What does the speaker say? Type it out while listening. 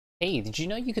Hey, did you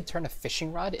know you could turn a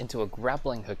fishing rod into a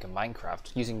grappling hook in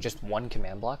Minecraft using just one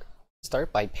command block?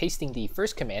 Start by pasting the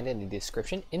first command in the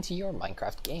description into your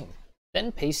Minecraft game.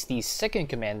 Then paste the second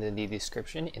command in the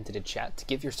description into the chat to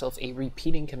give yourself a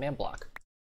repeating command block.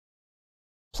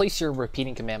 Place your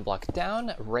repeating command block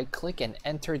down, right-click, and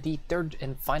enter the third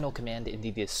and final command in the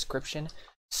description.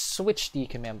 Switch the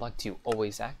command block to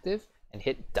always active and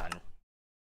hit done.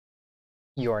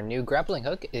 Your new grappling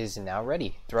hook is now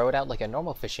ready. Throw it out like a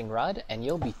normal fishing rod and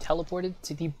you'll be teleported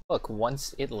to the book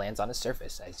once it lands on a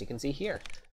surface, as you can see here.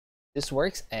 This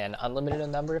works an unlimited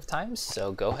number of times,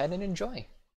 so go ahead and enjoy.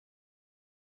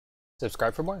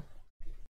 Subscribe for more.